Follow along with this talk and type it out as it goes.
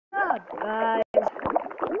out, guys.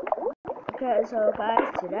 Okay, so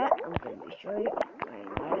guys, today I'm going to be showing my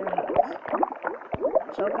other house.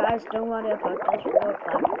 So guys, don't worry about this floor,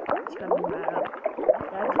 but it's coming right up.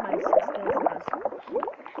 That's my sister's house.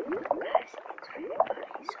 Guys, it's really funny,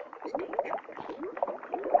 so stay tuned.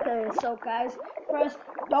 Okay, so guys, first,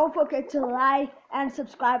 don't forget to like and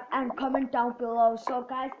subscribe and comment down below. So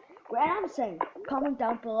guys, when I'm saying comment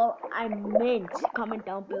down below, I meant comment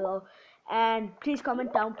down below. And please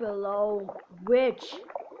comment down below which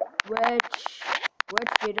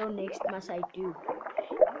video next must I do.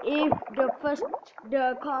 If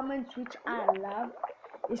the comments which I love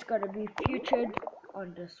is gonna be featured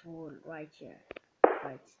on this wall right here,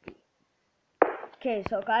 right there. Okay,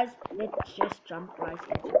 so guys, let's just jump right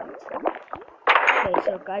into it. Okay,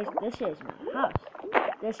 so guys, this is my house.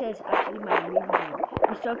 This is actually my living room.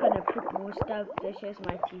 I'm still gonna put more stuff. This is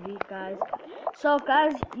my TV, guys. So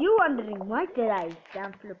guys, you wondering why did I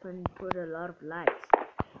damn flip and put a lot of lights?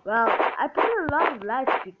 Well, I put a lot of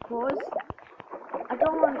lights because I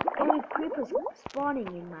don't want any creepers spawning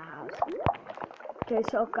in my house. Okay,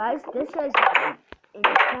 so guys, this is my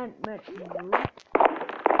enchantment room.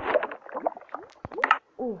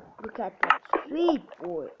 Oh, look at that sweet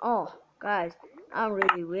boy. Oh, guys, I'm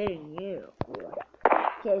really waiting here, boy.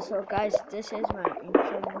 Okay, so guys, this is my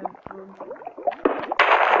enchantment room.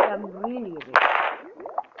 I'm really rich.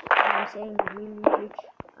 When I'm saying really rich,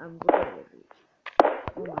 I'm really rich.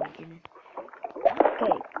 Oh my goodness.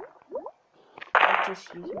 Okay, let's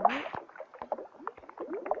just use my.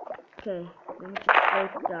 Okay, let me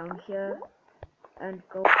just go down here and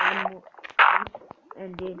go one more,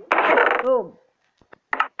 and then boom.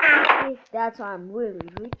 See, that's why I'm really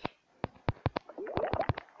rich.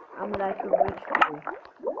 I'm like a rich boy.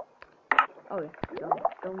 Oh yeah,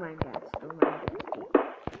 don't mind that. Don't mind that.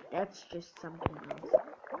 That's just something else.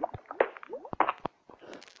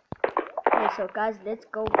 Okay, so guys, let's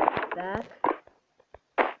go back.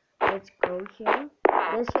 Let's go here.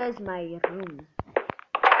 This is my room.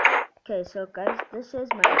 Okay, so guys, this is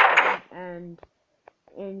my room, and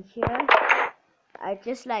in here I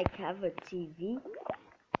just like have a TV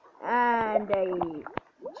and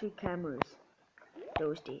two cameras.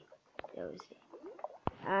 Those day.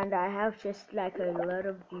 And I have just like a lot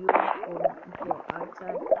of view for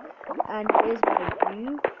outside. And here's my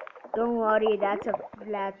view. Don't worry, that's a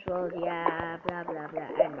flat world. Yeah, blah blah blah.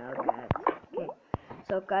 I know that. Okay.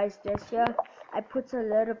 So guys, this here I put a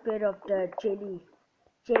little bit of the jelly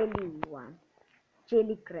gray one.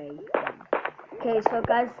 Okay, so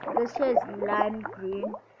guys, this is lime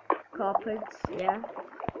green carpets, yeah,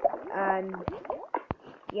 and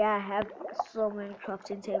yeah, I have so many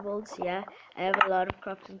crafting tables. Yeah, I have a lot of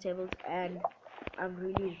crafting tables, and I'm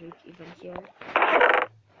really rich even here.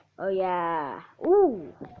 Oh yeah.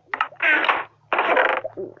 Ooh.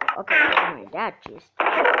 Okay, never mind that. Just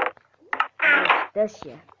this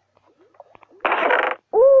here.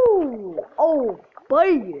 Ooh. Oh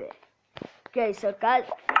boy. Okay, so guys,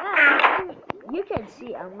 you can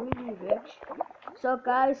see I'm really rich. So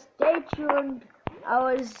guys, stay tuned. I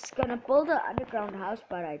was gonna build an underground house,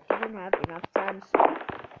 but I didn't have enough time, so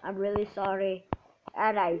I'm really sorry.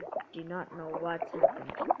 And I do not know what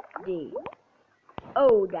happened.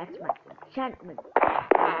 Oh, that's my enchantment.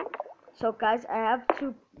 So guys, I have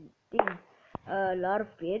a lot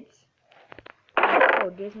of beds.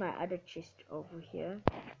 Oh, there's my other chest over here.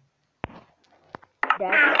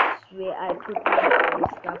 That's where I put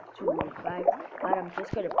my stuff to fight, but I'm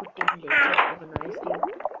just gonna put them later, organize them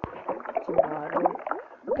tomorrow.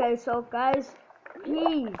 Okay, so guys,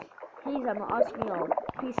 please, I'm asking y'all,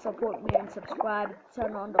 please support me and subscribe,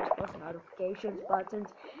 turn on those post notifications buttons,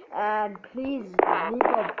 and please leave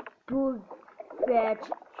a big, fat,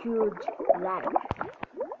 huge like.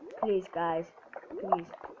 Please, guys, please,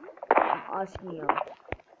 I'm asking y'all.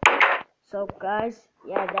 So guys,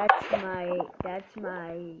 yeah, that's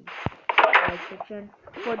my section.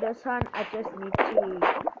 For this one, I just need to,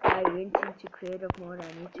 I went into creative mode. I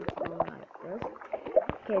need to go like this.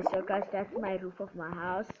 Okay, so guys, that's my roof of my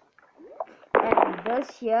house, and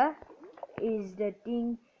this here is the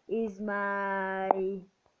thing, is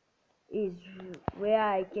where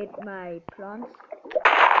I get my plants,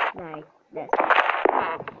 like this.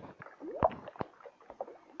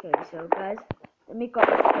 Okay, so guys, let me go and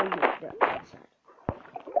show you the outside.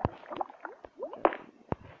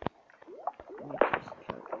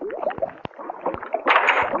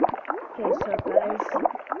 Okay, so guys,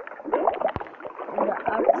 on the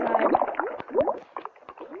outside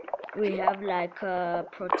we have like a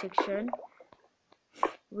protection.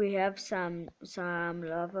 We have some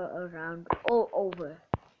lava around all over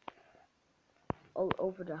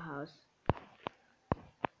the house.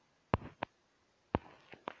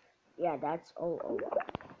 yeah, that's all over.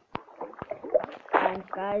 And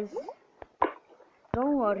guys,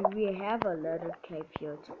 don't worry, we have a little cave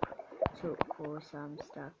here to for some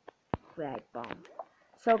stuff. Right, bomb.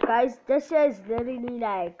 So guys, this is literally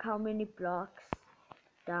like how many blocks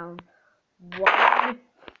down? 1,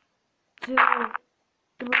 2,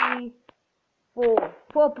 3, 4.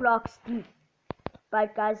 4 blocks deep.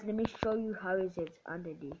 But guys, let me show you how is it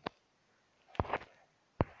underneath.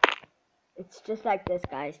 It's just like this,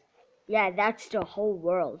 guys. Yeah, that's the whole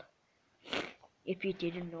world. If you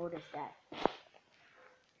didn't notice that.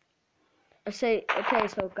 Okay,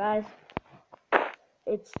 so guys,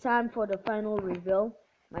 it's time for the final reveal.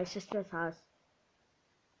 My sister's house.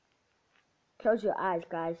 Close your eyes,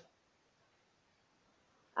 guys.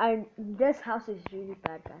 And this house is really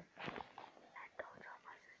bad, guys. I don't tell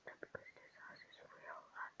my sister because this house is real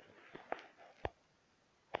ugly.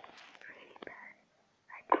 It's really bad.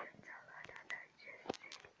 I didn't tell her that. I just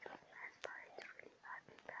said it was nice, but it's really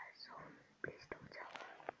ugly, guys. So please don't tell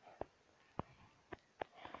her.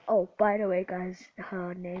 Oh, by the way, guys,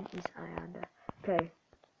 her name is Ayanda. Okay.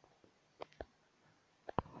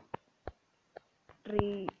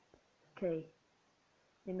 3. Okay.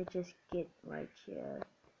 Let me just get right here.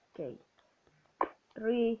 Okay.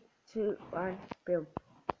 3, 2, 1, boom.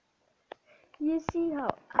 You see how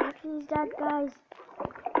ugly is that, guys?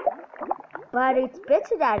 But it's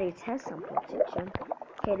better that it has some protection.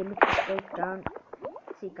 Okay, let me just go down.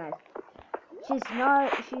 See, guys. She's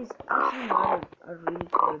actually not a really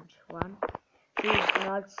good one. She's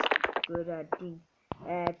not good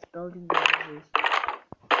at building houses.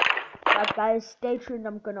 But guys, stay tuned.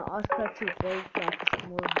 I'm gonna ask her to build like a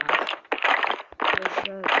small house.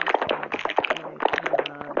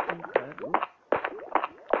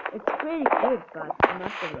 It's pretty good, but I'm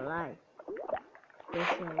not gonna lie. This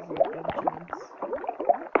has an entrance.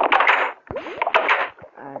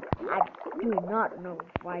 And I do not know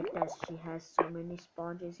why does she has so many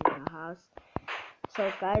sponges in her house.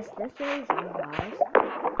 So guys, this is her house.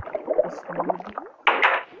 It's smooth.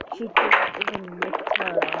 She didn't even lift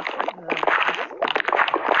her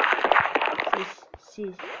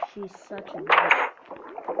she's such a noob.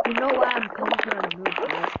 You know why I'm calling her a noob,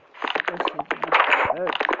 guys? Because she didn't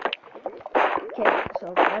hurt. Okay, so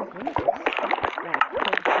guys, let me just take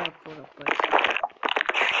her for the first.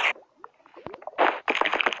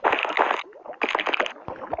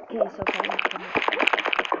 Okay, so guys, I'm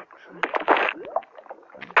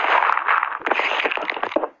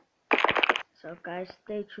so guys,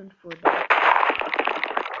 stay tuned for that.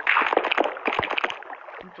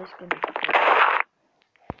 I'm just gonna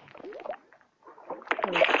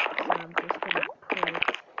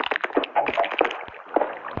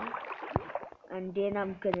and then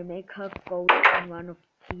I'm gonna make her go in one of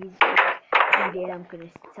these, and then I'm gonna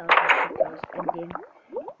tell her to close, and then,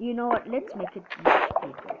 you know what, let's make it much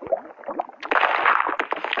bigger.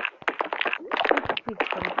 It's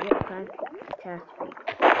gonna be a fantastic.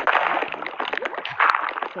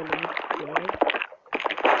 Okay, let me play.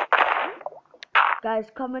 Guys,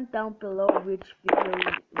 comment down below which video is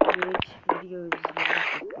you want to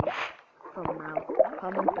pick from now.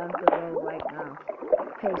 Comment down below right now.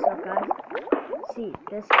 Okay, so guys, see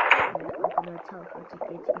this. I'm gonna tell her to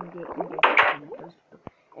get in there, and then I'm just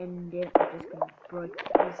gonna break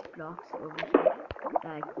these blocks over here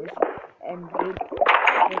like this, and then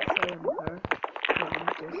let's say I'm her, and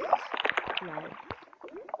just slide.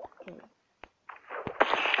 Okay.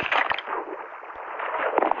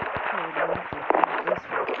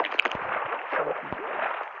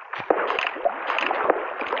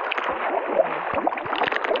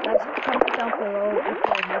 Guys, comment down below if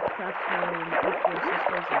you have craftsman and if your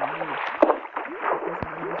sisters are new.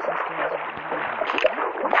 Because my sister is new.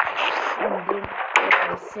 And then, like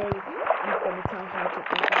I say, I'm gonna tell her to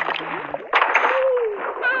open the window.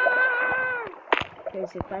 Okay,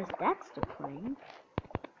 so guys, that's the point.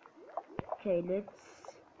 Okay,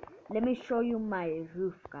 let me show you my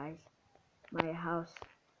roof, guys. My house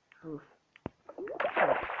roof.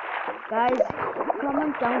 Okay. Guys,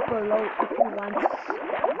 comment down below if you want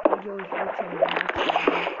videos which are not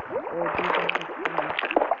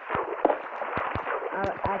or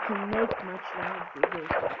I can make much longer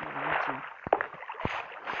videos if you want to.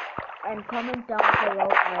 And comment down below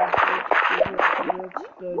which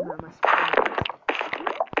game I must play.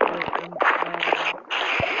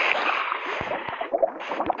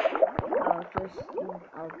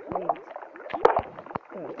 I'll play it.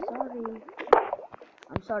 Okay, sorry.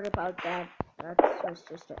 I'm sorry about that. That was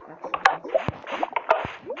just an accident.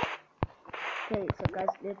 Okay, so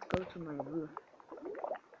guys, let's go to my roof.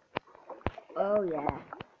 Oh yeah.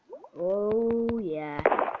 Oh yeah.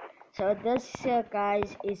 So this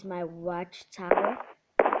guys is my watchtower.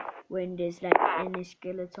 When there's like any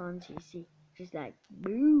skeletons, you see, just like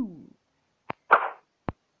boom,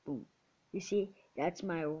 boom. You see, that's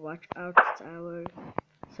my watchout tower.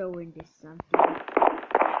 So when there's something,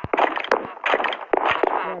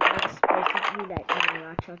 yeah, that's basically like my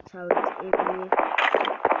watchout tower. It's everywhere.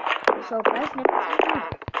 So guys, let me tell you,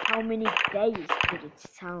 how many days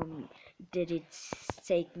did it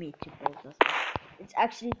take me to build this? It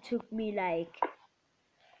actually took me like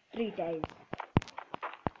 3 days.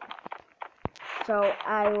 So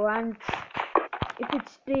I want, if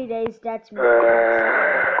it's 3 days, that's me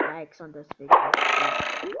likes on this video.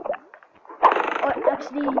 Or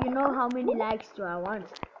actually, you know how many likes do I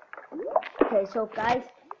want? Okay, so guys,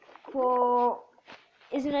 for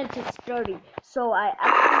isn't it just 30? So I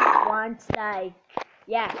actually want like,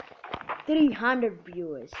 yeah, 300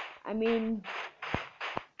 viewers. I mean,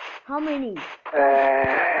 how many?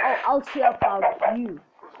 Oh, I'll see about you.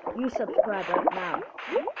 You subscribe right now.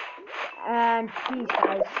 And please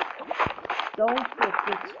guys, don't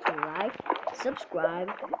forget to like, subscribe,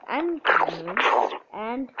 and comment,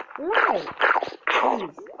 and like.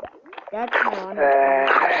 Please. That's my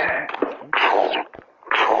honor.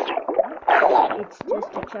 It's just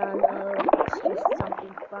a channel. It's just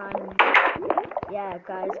something fun. Yeah,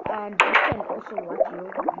 guys, and you can also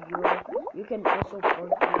watch you can also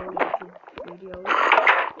post your YouTube videos.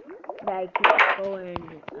 Like you can go and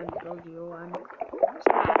build your one.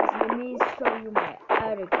 So guys, let me show you my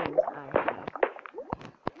other games I have.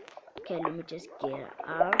 Okay, let me just get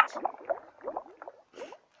out.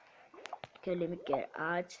 Okay, let me get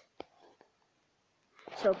out.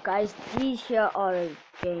 So guys, these here are the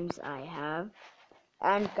games I have.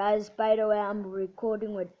 And guys, by the way, I'm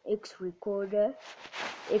recording with X Recorder.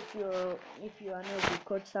 If you wanna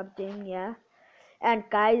record something, yeah. And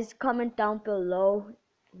guys, comment down below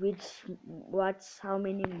how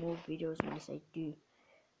many more videos must I do.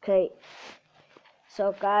 Okay.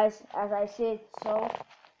 So guys, as I said, so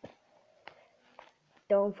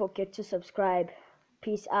don't forget to subscribe.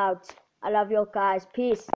 Peace out. I love you guys. Peace.